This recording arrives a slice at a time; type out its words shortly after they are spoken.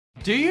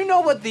Do you know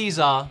what these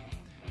are?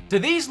 Do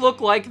these look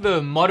like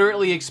the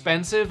moderately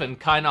expensive and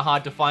kinda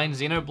hard to find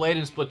Xenoblade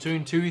and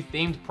Splatoon 2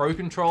 themed Pro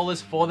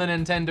Controllers for the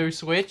Nintendo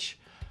Switch?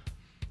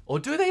 Or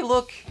do they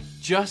look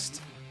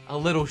just a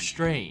little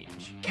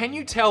strange? Can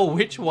you tell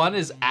which one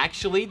is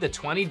actually the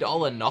 $20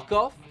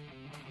 knockoff?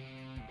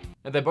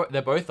 They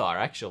both are,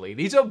 actually.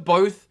 These are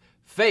both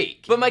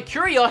fake. But my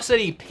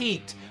curiosity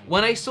peaked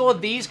when I saw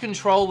these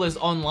controllers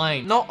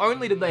online. Not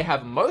only did they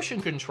have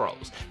motion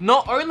controls,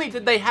 not only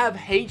did they have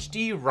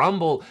HD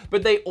rumble,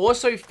 but they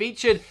also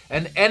featured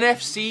an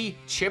NFC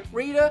chip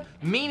reader,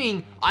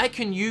 meaning I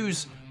can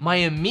use my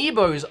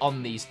amiibos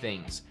on these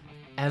things.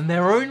 And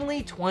they're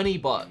only 20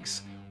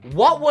 bucks.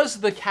 What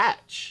was the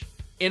catch?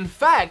 In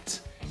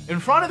fact, in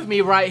front of me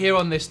right here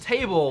on this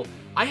table,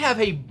 I have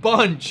a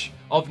bunch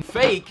of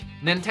fake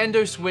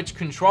Nintendo Switch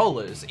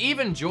controllers,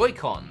 even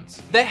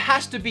Joy-Cons. There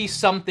has to be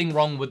something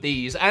wrong with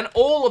these and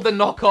all of the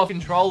knockoff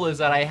controllers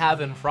that I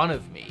have in front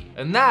of me.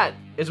 And that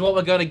is what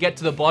we're gonna get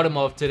to the bottom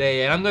of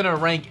today, and I'm gonna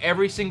rank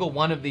every single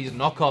one of these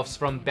knockoffs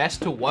from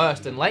best to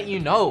worst and let you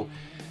know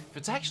if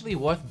it's actually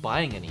worth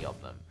buying any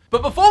of them.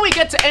 But before we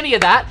get to any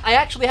of that, I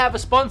actually have a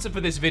sponsor for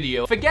this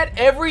video. Forget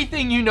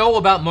everything you know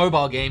about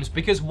mobile games,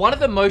 because one of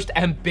the most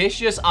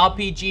ambitious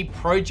RPG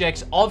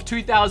projects of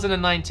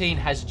 2019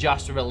 has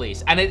just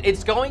released, and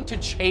it's going to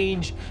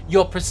change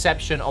your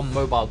perception on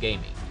mobile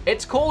gaming.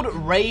 It's called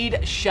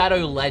Raid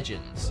Shadow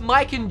Legends.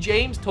 Mike and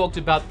James talked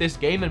about this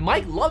game, and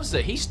Mike loves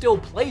it. He still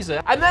plays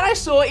it. And then I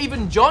saw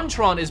even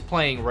JonTron is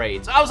playing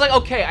Raids. I was like,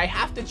 okay, I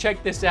have to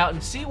check this out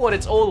and see what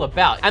it's all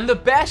about. And the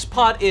best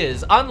part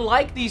is,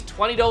 unlike these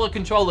 $20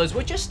 controllers,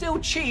 which are still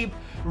cheap,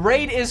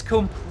 Raid is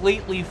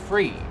completely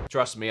free.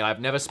 Trust me, I've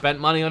never spent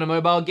money on a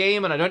mobile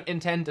game, and I don't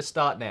intend to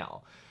start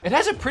now. It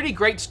has a pretty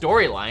great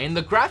storyline,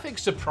 the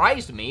graphics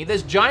surprised me,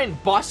 there's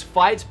giant boss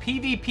fights,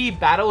 PvP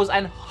battles,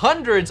 and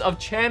hundreds of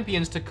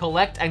champions to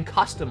collect and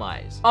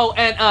customize. Oh,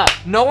 and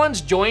no one's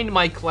joined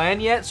my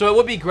clan yet, so it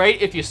would be great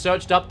if you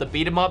searched up the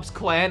Beat 'em Ups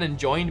clan and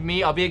joined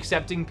me. I'll be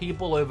accepting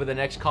people over the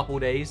next couple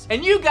days.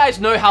 And you guys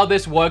know how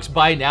this works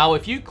by now.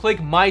 If you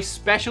click my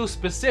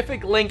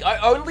specific link,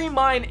 only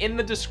mine in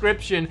the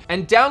description,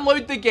 and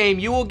download the game,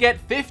 you will get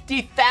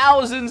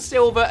 50,000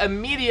 silver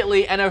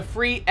immediately and a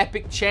free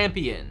epic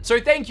champion. So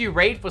thank you,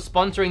 Raid, for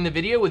sponsoring the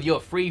video with your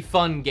free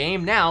fun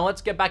game. Now,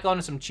 let's get back on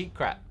to some cheap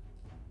crap.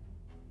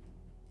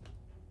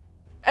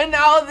 And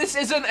now, this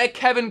isn't a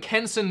Kevin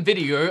Kenson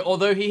video,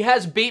 although he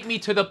has beat me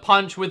to the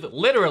punch with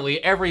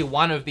literally every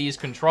one of these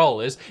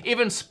controllers.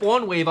 Even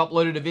Spawnwave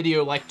uploaded a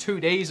video like 2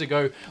 days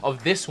ago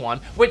of this one,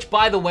 which,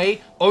 by the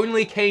way,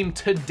 only came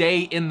today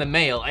in the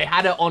mail. I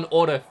had it on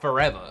order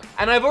forever.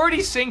 And I've already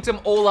synced them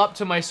all up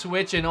to my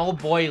Switch, and oh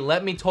boy,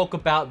 let me talk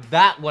about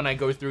that when I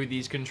go through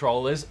these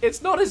controllers.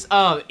 It's not as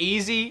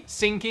easy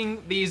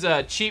syncing these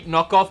cheap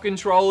knockoff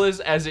controllers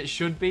as it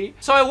should be.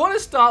 So I want to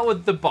start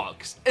with the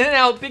box. And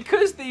now,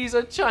 because these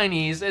are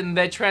Chinese and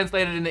they're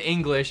translated into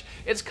English,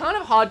 it's kind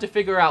of hard to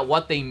figure out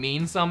what they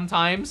mean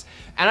sometimes,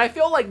 and I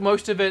feel like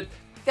most of it,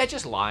 they're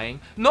just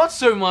lying. Not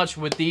so much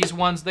with these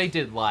ones, they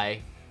did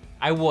lie.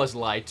 I was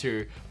lied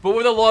to. But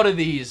with a lot of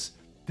these,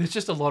 there's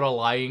just a lot of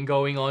lying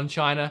going on,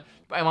 China.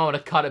 But I might want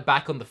to cut it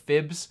back on the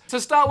fibs.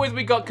 To start with,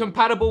 we got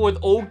compatible with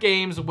all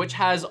games, which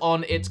has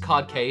on its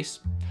card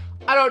case.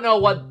 I don't know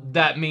what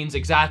that means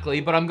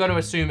exactly, but I'm going to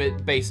assume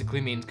it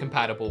basically means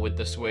compatible with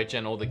the Switch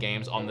and all the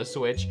games on the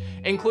Switch.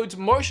 Includes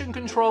motion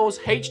controls,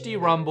 HD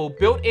rumble,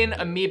 built-in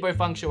amiibo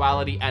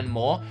functionality, and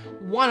more.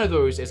 One of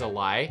those is a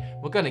lie.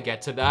 We're going to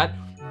get to that.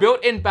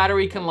 Built-in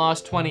battery can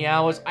last 20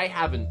 hours. I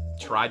haven't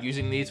tried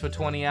using these for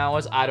 20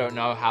 hours. I don't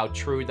know how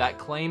true that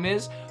claim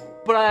is,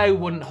 but I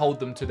wouldn't hold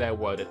them to their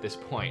word at this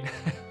point.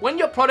 When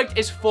your product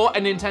is for a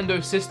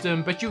Nintendo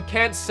system, but you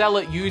can't sell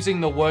it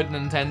using the word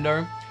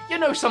Nintendo, you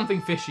know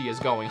something fishy is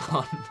going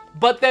on.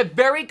 But they're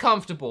very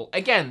comfortable.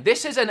 Again,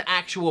 this is an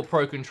actual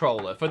Pro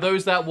Controller. For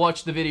those that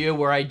watched the video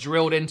where I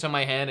drilled into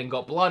my hand and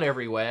got blood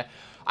everywhere,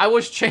 I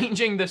was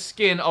changing the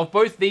skin of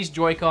both these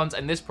Joy-Cons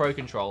and this Pro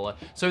Controller.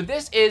 So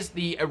this is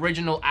the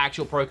original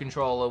actual Pro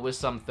Controller with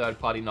some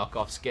third-party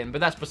knockoff skin,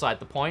 but that's beside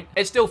the point.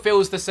 It still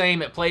feels the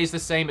same, it plays the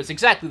same, it's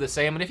exactly the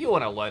same, and if you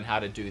want to learn how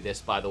to do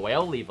this, by the way,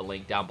 I'll leave a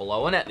link down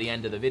below and at the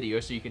end of the video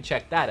so you can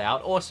check that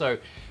out. Also,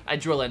 I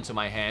drill into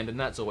my hand, and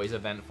that's always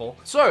eventful.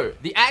 So,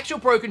 the actual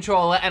Pro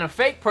Controller and a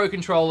fake Pro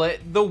Controller,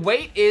 the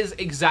weight is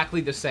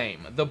exactly the same.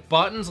 The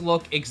buttons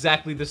look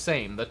exactly the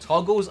same. The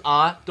toggles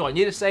are, do I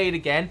need to say it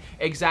again,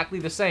 exactly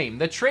the same.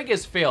 The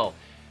triggers feel,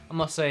 I'm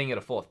not saying it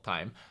a fourth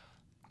time,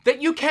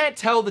 that you can't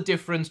tell the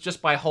difference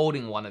just by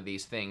holding one of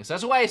these things.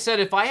 That's why I said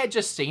if I had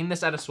just seen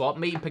this at a swap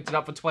meet and picked it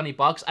up for 20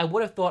 bucks, I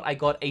would have thought I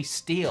got a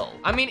steal.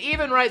 I mean,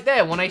 even right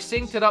there, when I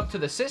synced it up to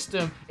the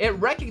system, it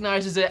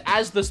recognizes it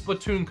as the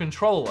Splatoon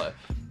controller.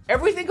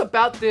 Everything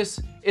about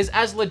this is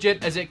as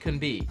legit as it can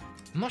be.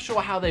 I'm not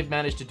sure how they've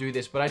managed to do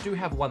this, but I do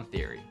have one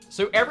theory.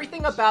 So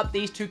everything about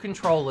these two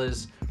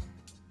controllers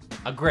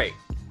are great,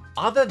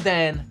 other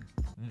than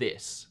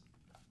this.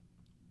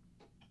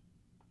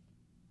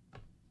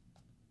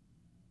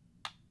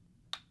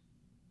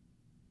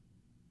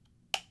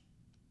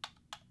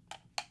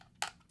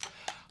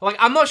 Like,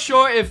 I'm not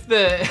sure if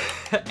the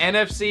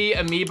NFC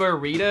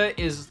Amiibo reader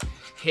is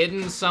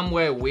hidden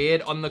somewhere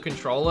weird on the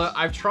controller.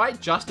 I've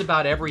tried just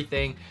about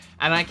everything,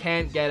 and I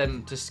can't get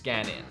him to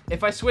scan in.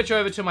 If I switch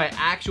over to my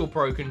actual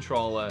Pro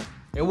controller,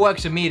 it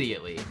works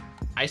immediately.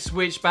 I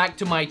switch back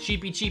to my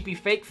cheapy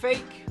fake.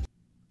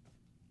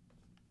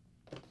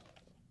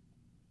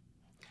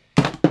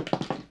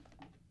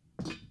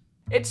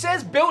 It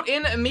says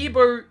built-in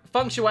Amiibo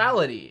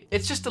functionality.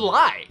 It's just a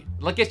lie.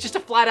 Like, it's just a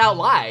flat out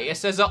lie. It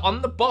says it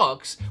on the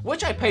box,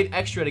 which I paid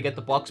extra to get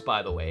the box,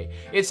 by the way.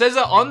 It says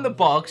it on the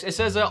box, it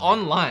says it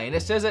online,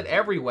 it says it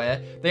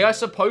everywhere. They are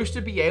supposed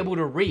to be able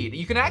to read.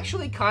 You can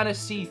actually kind of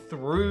see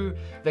through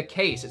the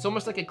case. It's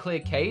almost like a clear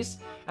case,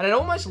 and it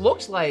almost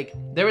looks like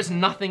there is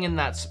nothing in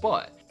that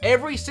spot.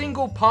 Every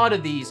single part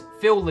of these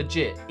feel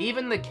legit.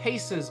 Even the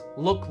cases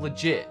look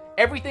legit.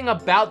 Everything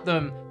about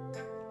them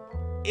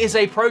is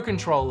a Pro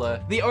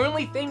controller. The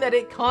only thing that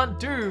it can't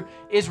do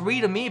is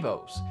read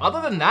amiibos.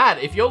 Other than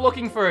that, if you're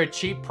looking for a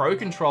cheap Pro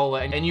controller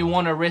and you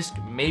want to risk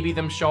maybe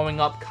them showing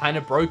up kind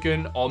of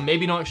broken or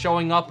maybe not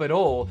showing up at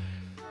all,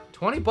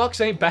 20 bucks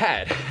ain't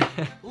bad.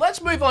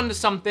 Let's move on to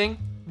something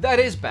that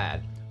is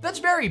bad. That's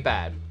very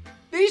bad.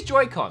 These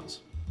Joy-Cons.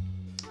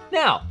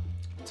 Now,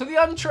 to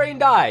the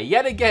untrained eye,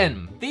 yet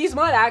again, these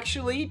might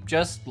actually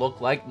just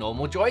look like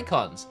normal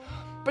Joy-Cons.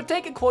 But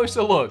take a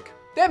closer look.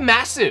 They're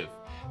massive.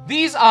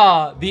 These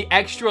are the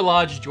extra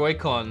large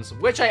Joy-Cons,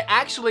 which I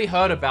actually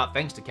heard about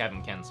thanks to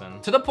Kevin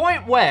Kenson. To the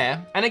point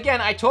where, and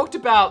again, I talked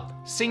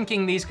about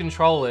syncing these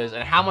controllers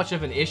and how much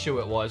of an issue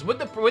it was. With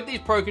these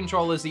Pro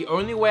controllers, the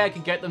only way I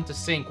could get them to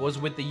sync was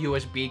with the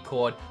USB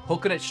cord,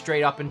 hooking it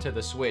straight up into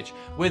the Switch.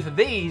 With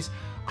these,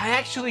 I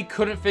actually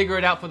couldn't figure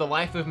it out for the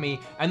life of me,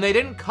 and they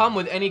didn't come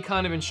with any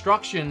kind of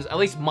instructions, at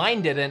least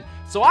mine didn't,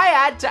 so I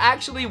had to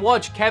actually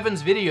watch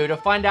Kevin's video to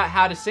find out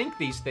how to sync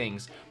these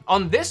things.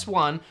 On this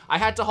one, I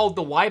had to hold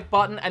the Y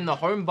button and the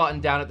home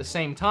button down at the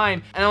same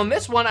time, and on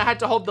this one, I had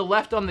to hold the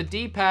left on the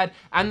D-pad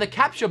and the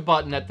capture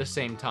button at the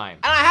same time.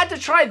 And I had to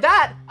try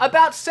that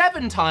about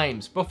 7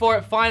 times before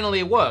it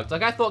finally worked.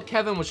 Like, I thought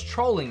Kevin was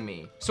trolling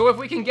me. So if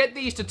we can get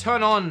these to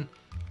turn on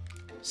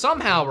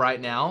somehow right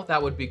now,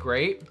 that would be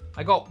great.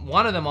 I got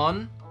one of them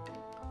on.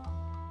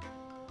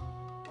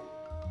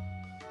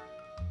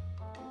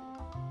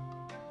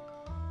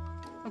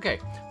 Okay,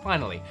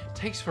 finally.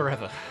 Takes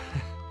forever.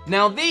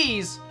 Now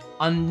these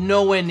are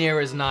nowhere near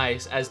as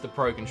nice as the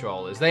Pro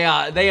controllers. They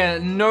are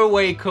no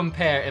way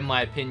compare, in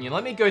my opinion.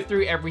 Let me go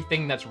through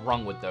everything that's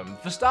wrong with them.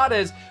 For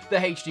starters, the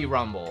HD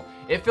rumble.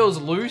 It feels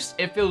loose,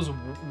 it feels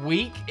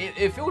weak,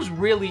 it feels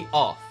really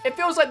off. It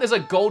feels like there's a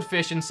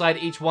goldfish inside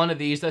each one of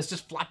these that's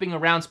just flapping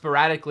around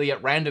sporadically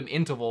at random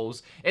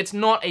intervals. It's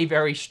not a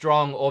very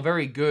strong or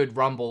very good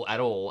rumble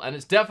at all, and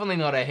it's definitely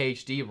not a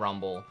HD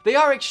rumble. They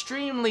are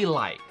extremely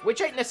light,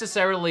 which ain't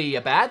necessarily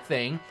a bad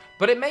thing,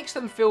 but it makes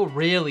them feel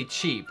really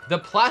cheap. The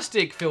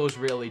plastic feels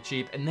really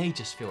cheap, and they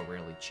just feel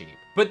really cheap.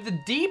 But the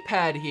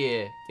D-pad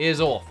here is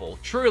awful,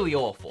 truly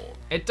awful.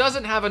 It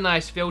doesn't have a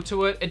nice feel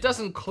to it, it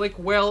doesn't click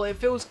well, it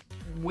feels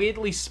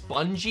weirdly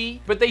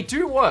spongy, but they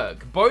do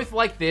work, both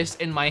like this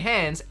in my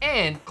hands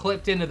and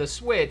clipped into the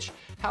Switch.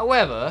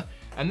 However,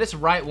 and this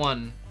right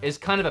one is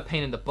kind of a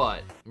pain in the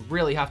butt. You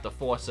really have to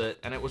force it,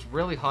 and it was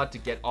really hard to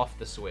get off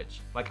the Switch.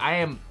 Like, I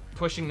am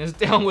pushing this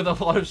down with a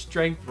lot of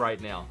strength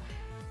right now.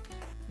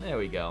 There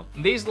we go.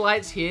 These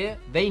lights here,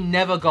 they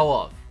never go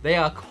off. They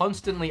are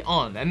constantly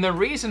on, and the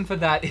reason for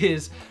that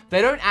is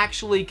they don't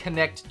actually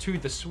connect to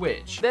the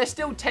Switch. They're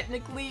still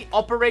technically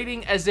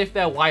operating as if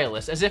they're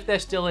wireless, as if they're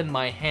still in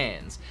my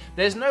hands.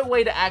 There's no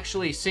way to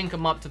actually sync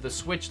them up to the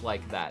Switch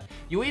like that.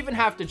 You even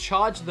have to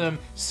charge them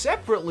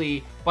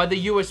separately by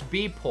the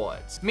USB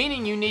ports,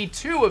 meaning you need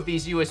 2 of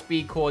these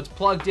USB cords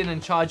plugged in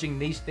and charging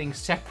these things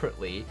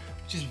separately,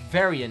 which is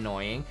very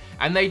annoying,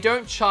 and they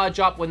don't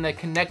charge up when they're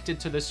connected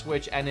to the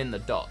Switch and in the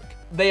dock.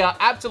 They are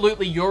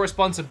absolutely your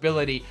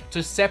responsibility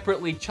to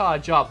separately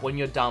charge up when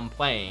you're done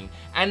playing,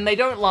 and they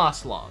don't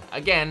last long.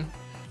 Again,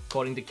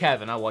 according to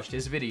Kevin, I watched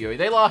his video,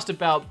 they last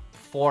about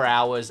 4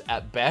 hours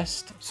at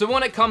best. So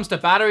when it comes to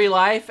battery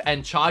life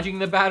and charging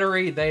the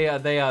battery, they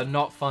are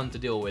not fun to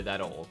deal with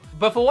at all.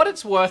 But for what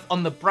it's worth,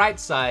 on the bright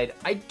side,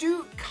 I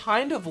do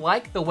kind of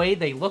like the way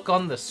they look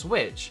on the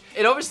Switch.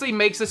 It obviously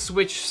makes the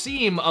Switch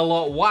seem a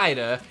lot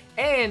wider,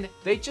 and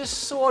they just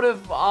sort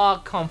of are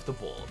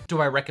comfortable.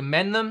 Do I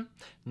recommend them?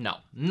 No,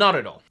 not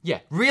at all. Yeah,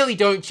 really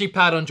don't cheap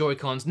out on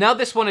Joy-Cons. Now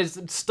this one is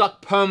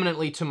stuck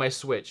permanently to my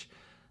Switch.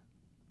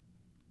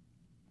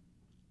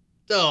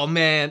 Oh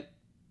man.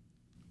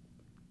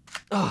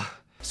 Ugh.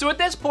 So at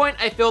this point,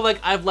 I feel like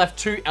I've left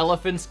 2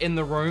 elephants in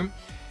the room.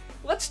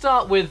 Let's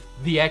start with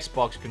the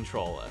Xbox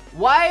controller.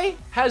 Why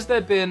has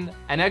there been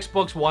an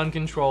Xbox One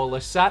controller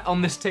sat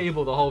on this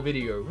table the whole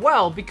video?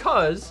 Well,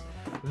 because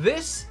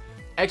this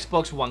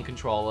Xbox One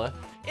controller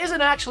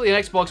isn't actually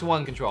an Xbox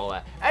One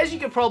controller. As you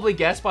can probably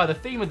guess by the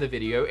theme of the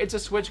video, it's a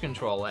Switch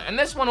controller. And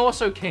this one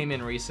also came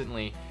in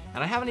recently,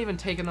 and I haven't even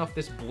taken off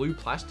this blue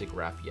plastic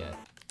wrap yet.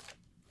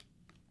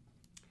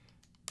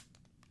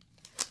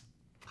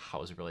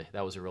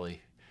 That was a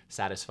really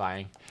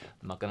satisfying.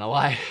 I'm not gonna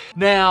lie.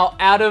 Now,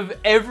 out of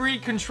every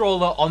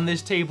controller on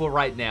this table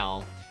right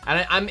now,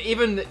 and I'm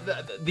even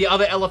the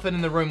other elephant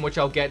in the room, which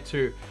I'll get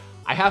to,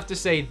 I have to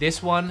say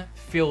this one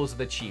feels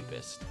the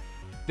cheapest.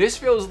 This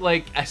feels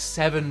like a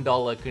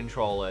 $7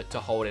 controller to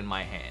hold in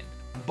my hand.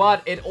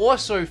 But it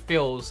also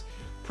feels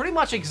pretty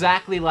much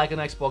exactly like an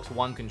Xbox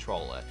One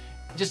controller.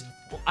 Just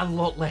a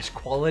lot less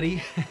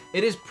quality.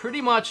 It is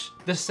pretty much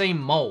the same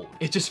mold.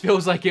 It just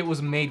feels like it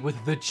was made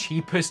with the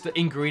cheapest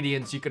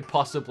ingredients you could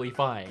possibly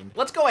find.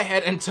 Let's go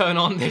ahead and turn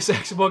on this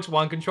Xbox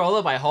One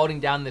controller by holding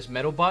down this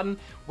middle button.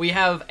 We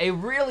have a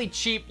really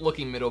cheap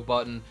looking middle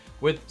button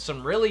with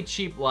some really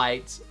cheap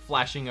lights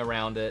flashing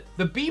around it.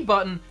 The B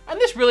button, and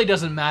this really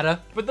doesn't matter,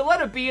 but the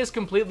letter B is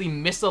completely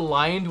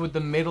misaligned with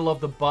the middle of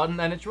the button,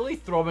 and it's really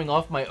throwing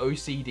off my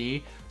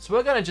OCD, so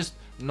we're gonna just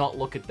not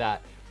look at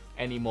that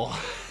anymore.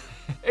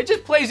 It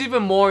just plays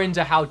even more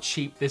into how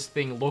cheap this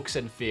thing looks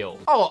and feels.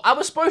 Oh, I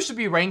was supposed to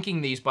be ranking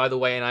these, by the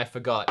way, and I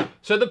forgot.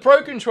 So the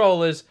Pro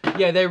controllers,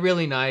 yeah, they're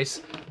really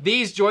nice.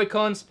 These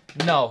Joy-Cons,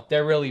 no,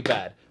 they're really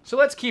bad. So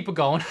let's keep it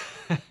going.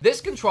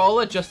 This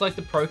controller, just like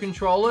the Pro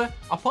controller,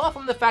 apart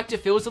from the fact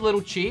it feels a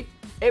little cheap,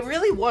 it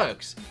really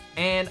works.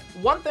 And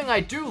one thing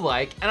I do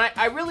like, and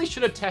I really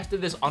should have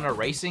tested this on a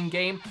racing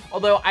game,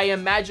 although I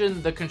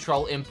imagine the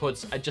control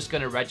inputs are just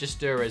gonna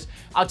register as,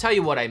 I'll tell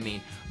you what I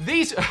mean.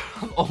 These,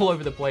 all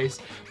over the place,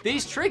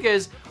 these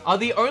triggers are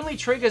the only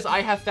triggers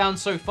I have found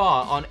so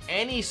far on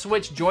any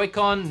Switch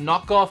Joy-Con,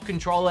 knockoff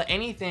controller,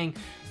 anything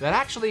that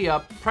actually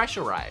are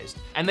pressurized.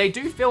 And they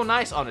do feel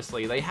nice,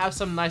 honestly. They have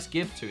some nice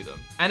give to them.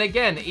 And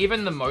again,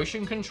 even the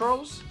motion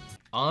controls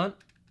aren't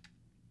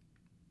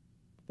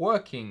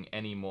working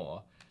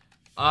anymore.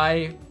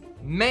 I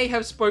may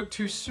have spoke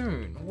too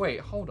soon. Wait,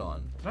 hold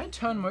on. Did I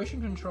turn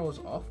motion controls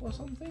off or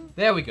something?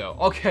 There we go.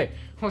 Okay.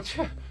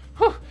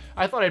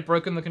 I thought I'd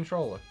broken the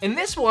controller. In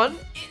this one,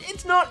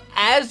 it's not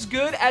as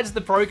good as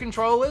the Pro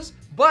controllers,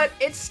 but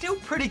it's still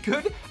pretty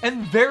good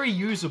and very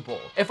usable.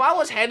 If I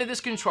was handed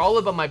this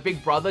controller by my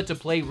big brother to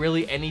play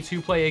really any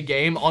two-player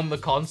game on the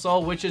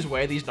console, which is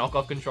where these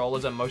knockoff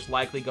controllers are most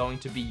likely going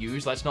to be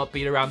used, let's not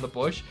beat around the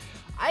bush,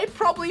 I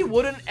probably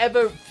wouldn't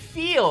ever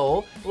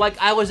feel like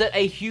I was at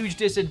a huge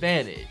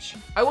disadvantage.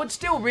 I would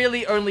still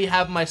really only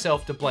have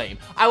myself to blame.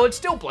 I would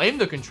still blame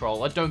the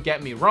controller, don't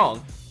get me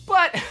wrong,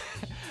 but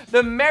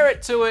the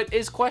merit to it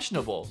is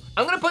questionable.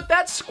 I'm gonna put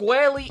that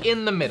squarely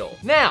in the middle.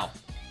 Now,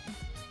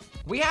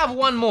 we have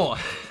one more.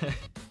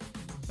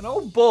 And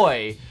oh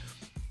boy,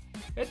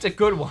 it's a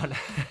good one.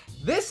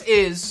 This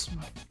is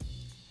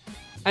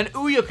an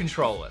Ouya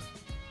controller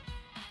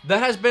that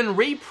has been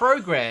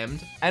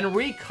reprogrammed and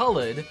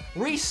recolored,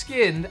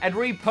 reskinned, and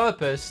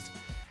repurposed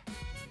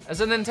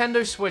as a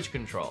Nintendo Switch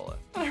controller.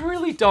 I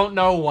really don't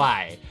know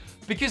why,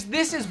 because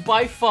this is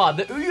by far,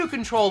 the Ouya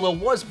controller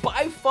was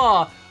by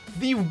far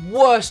the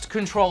worst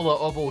controller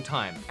of all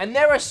time. And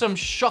there are some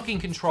shocking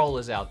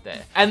controllers out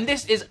there. And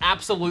this is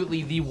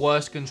absolutely the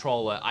worst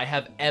controller I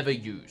have ever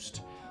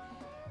used.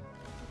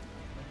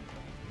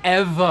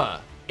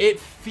 Ever. It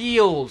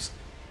feels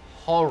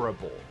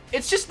horrible.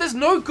 It's just, there's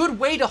no good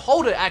way to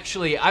hold it,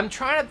 actually. I'm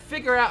trying to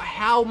figure out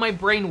how my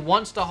brain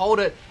wants to hold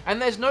it,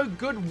 and there's no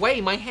good way.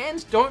 My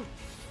hands don't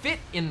fit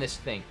in this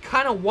thing.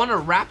 Kind of want to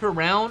wrap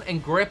around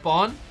and grip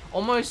on,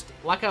 almost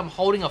like I'm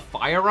holding a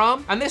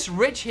firearm. And this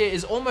ridge here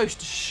is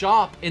almost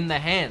sharp in the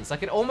hands.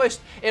 Like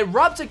it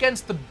rubs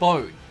against the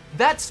bone.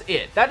 That's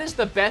it. That is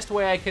the best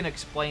way I can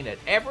explain it.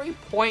 Every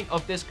point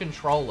of this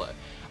controller,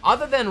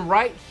 other than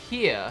right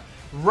here,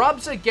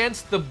 rubs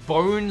against the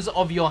bones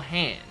of your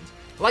hand.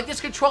 Like,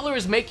 this controller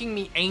is making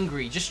me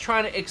angry just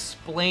trying to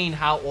explain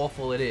how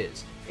awful it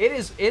is.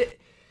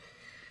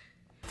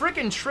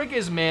 Freaking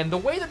triggers, man. The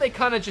way that they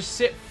kind of just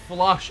sit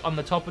flush on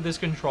the top of this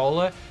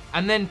controller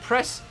and then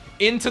press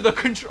into the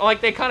control, like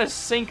they kind of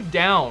sink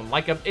down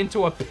like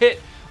into a pit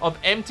of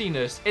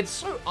emptiness. It's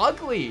so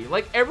ugly.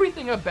 Like,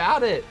 everything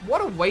about it.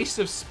 What a waste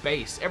of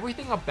space.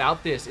 Everything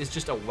about this is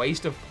just a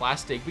waste of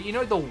plastic. But you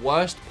know the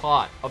worst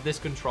part of this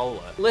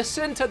controller?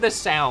 Listen to the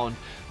sound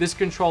this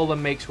controller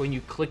makes when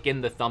you click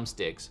in the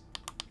thumbsticks.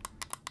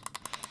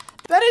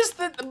 That is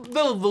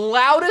the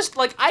loudest,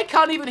 like, I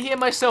can't even hear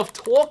myself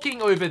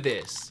talking over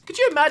this. Could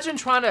you imagine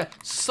trying to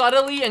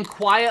subtly and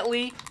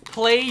quietly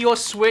play your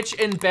Switch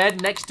in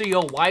bed next to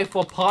your wife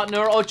or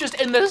partner, or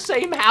just in the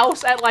same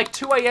house at like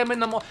 2 AM in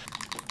the morning?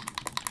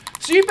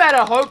 So you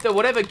better hope that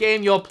whatever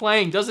game you're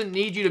playing doesn't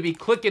need you to be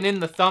clicking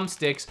in the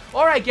thumbsticks,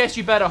 or I guess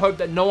you better hope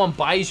that no one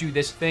buys you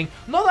this thing.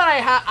 Not that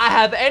I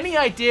have any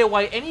idea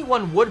why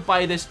anyone would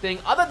buy this thing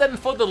other than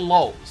for the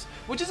lols,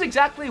 which is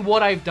exactly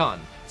what I've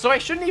done. So I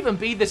shouldn't even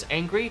be this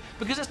angry,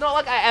 because it's not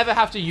like I ever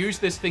have to use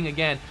this thing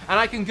again, and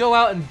I can go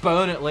out and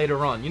burn it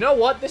later on. You know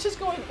what? This is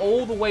going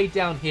all the way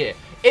down here.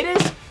 It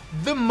is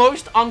the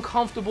most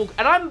uncomfortable,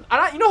 and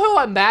you know who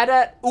I'm mad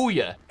at?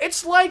 Ouya.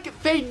 It's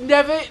like they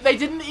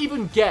didn't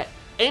even get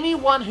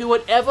anyone who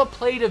had ever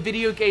played a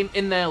video game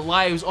in their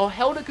lives or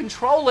held a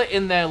controller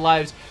in their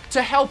lives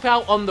to help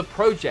out on the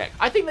project.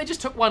 I think they just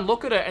took one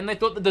look at it and they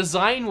thought the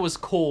design was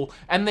cool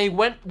and they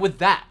went with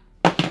that.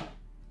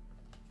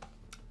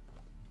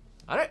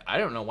 I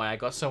don't know why I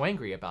got so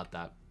angry about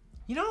that.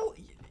 You know,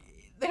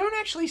 they don't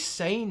actually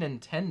say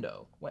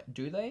Nintendo. What,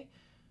 do they?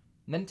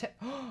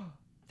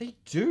 They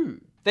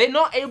do. They're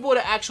not able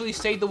to actually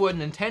say the word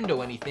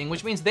Nintendo anything,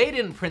 which means they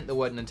didn't print the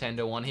word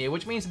Nintendo on here,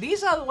 which means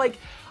these are like,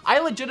 I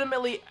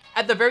legitimately,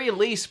 at the very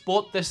least,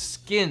 bought the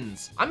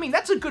skins. I mean,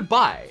 that's a good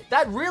buy.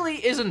 That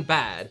really isn't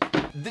bad.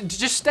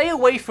 Just stay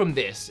away from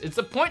this. It's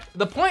the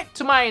point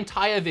to my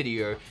entire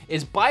video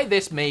is buy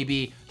this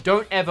maybe,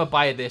 don't ever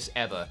buy this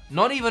ever.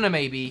 Not even a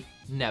maybe,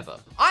 never.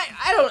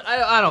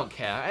 I don't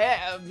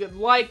care.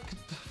 Like,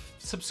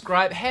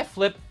 subscribe, hair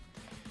flip.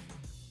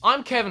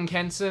 I'm Kevin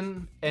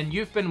Kenson, and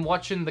you've been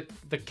watching the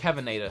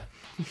Kevinator.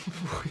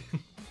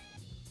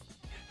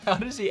 How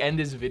does he end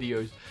his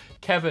videos?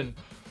 Kevin,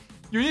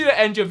 you need to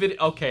end your video.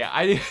 Okay,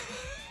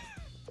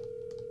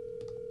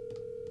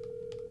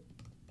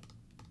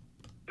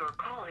 Your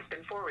call has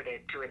been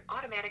forwarded to an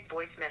automatic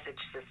voice message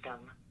system.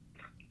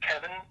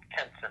 Kevin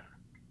Kenson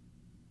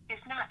is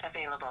not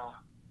available.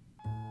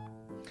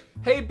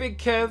 Hey, Big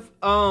Kev,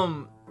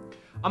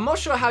 I'm not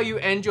sure how you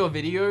end your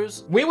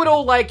videos. We would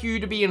all like you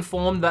to be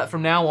informed that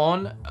from now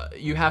on,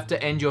 you have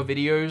to end your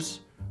videos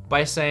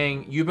by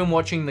saying, you've been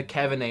watching the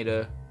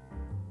Kevinator.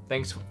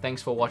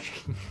 Thanks for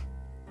watching.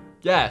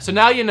 Yeah, so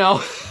now you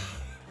know.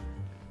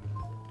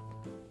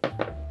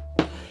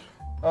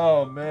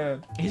 Oh,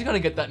 man. He's gonna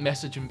get that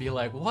message and be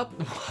like, what?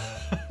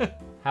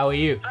 How are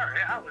you? Sorry,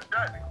 I was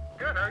driving.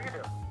 Good, how are you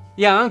doing?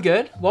 Yeah, I'm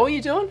good. What were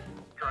you doing?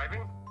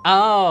 Driving?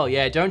 Oh,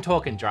 yeah, don't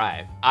talk and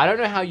drive. I don't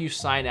know how you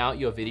sign out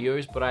your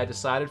videos, but I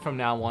decided from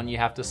now on you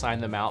have to sign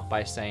them out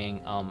by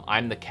saying,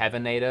 I'm the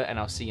Kevinator, and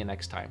I'll see you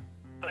next time.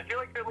 But I feel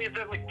like we have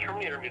to have like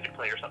Terminator music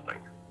play or something.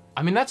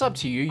 I mean, that's up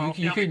to you.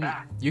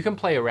 You can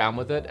play around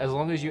with it as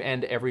long as you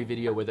end every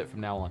video with it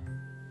from now on.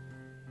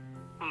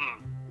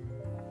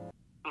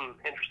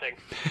 Interesting.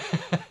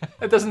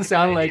 It doesn't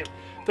sound like...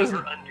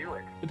 Undo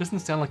it. It doesn't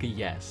sound like a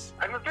yes.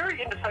 I'm a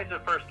very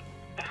indecisive person.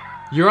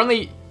 You're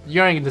only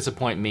gonna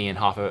disappoint me and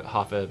half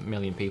a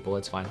million people.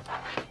 It's fine.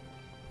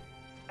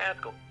 That's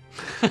cool.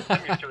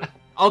 I'm used to it.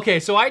 Okay,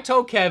 so I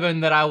told Kevin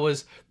that I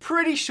was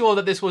pretty sure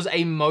that this was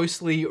a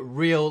mostly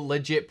real,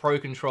 legit Pro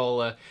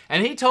Controller,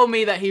 and he told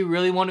me that he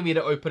really wanted me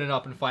to open it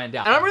up and find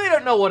out. And I really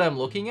don't know what I'm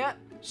looking at,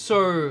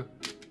 so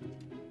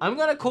I'm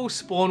gonna call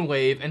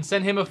Spawnwave and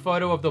send him a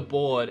photo of the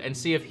board and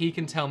see if he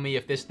can tell me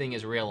if this thing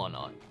is real or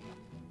not.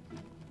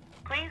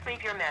 Please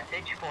leave your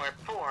message for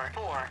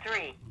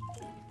 443.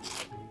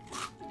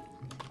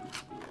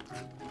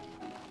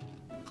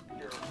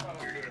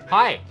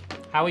 Hi,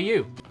 how are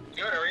you?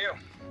 Good, how are you?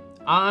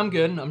 I'm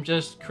good. I'm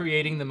just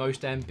creating the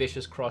most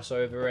ambitious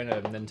crossover in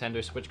a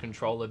Nintendo Switch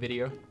controller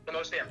video. The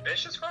most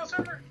ambitious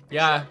crossover?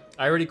 Yeah,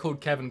 I already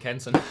called Kevin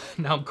Kenson.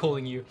 Now I'm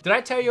calling you. Did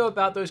I tell you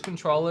about those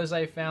controllers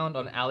I found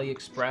on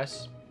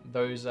AliExpress?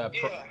 Those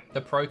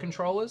the Pro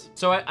controllers?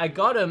 So I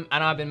got them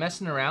and I've been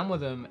messing around with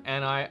them,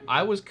 and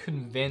I was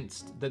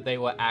convinced that they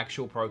were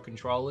actual Pro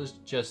controllers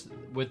just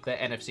with the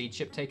NFC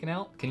chip taken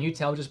out. Can you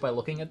tell just by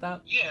looking at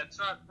that? Yeah, it's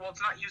not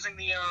using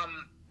the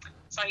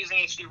it's not using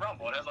HD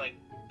Rumble. It has like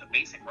the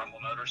basic Rumble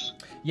motors.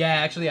 Yeah,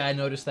 actually I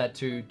noticed that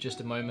too just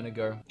a moment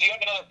ago. Do you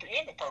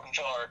have a Pro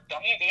controller,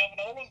 don't you? Do you have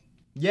another one?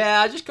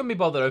 Yeah, I just couldn't be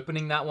bothered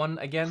opening that one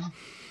again.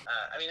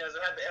 I mean, it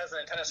has the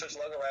Nintendo Switch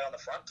logo right on the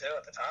front too,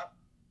 at the top.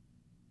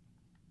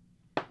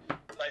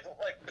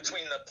 Like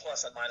between the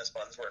plus and minus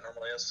buttons where it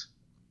normally is.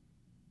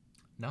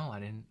 No, I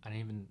didn't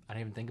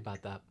even think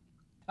about that.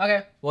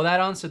 Okay, well that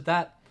answered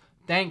that.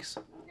 Thanks.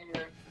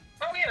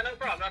 Oh yeah, no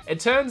problem. It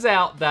turns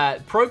out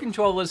that Pro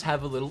controllers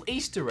have a little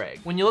Easter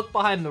egg. When you look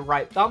behind the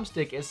right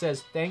thumbstick, it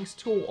says, "Thanks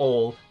to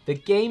all the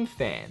game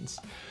fans."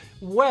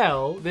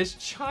 Well, this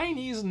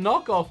Chinese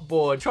knockoff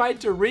board tried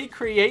to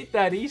recreate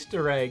that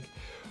Easter egg,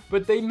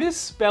 but they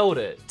misspelled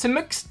it. To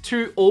mix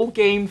to all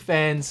game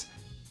fans,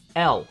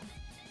 L.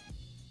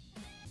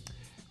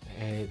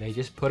 They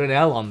just put an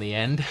L on the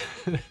end.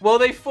 Well,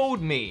 they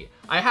fooled me.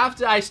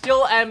 I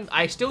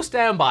still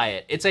stand by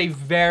it. It's a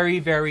very,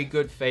 very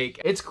good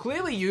fake. It's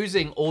clearly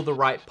using all the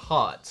right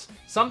parts.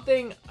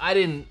 Something I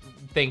didn't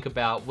think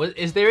about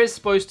is there is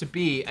supposed to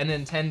be a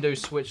Nintendo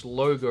Switch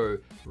logo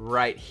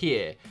right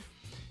here,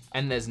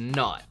 and there's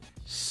not.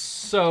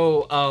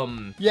 So,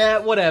 yeah,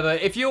 whatever.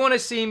 If you want to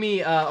see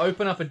me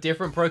open up a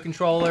different Pro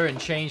Controller and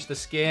change the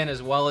skin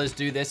as well as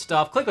do this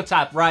stuff, click or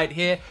tap right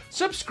here.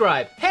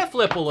 Subscribe. Hair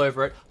flip all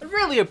over it. I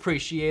really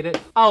appreciate it.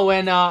 Oh,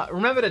 and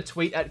remember to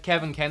tweet at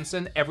Kevin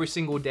Kenson every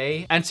single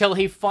day until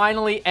he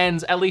finally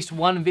ends at least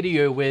one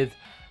video with,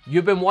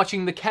 "You've been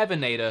watching the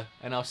Kevinator,"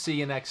 and I'll see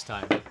you next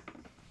time.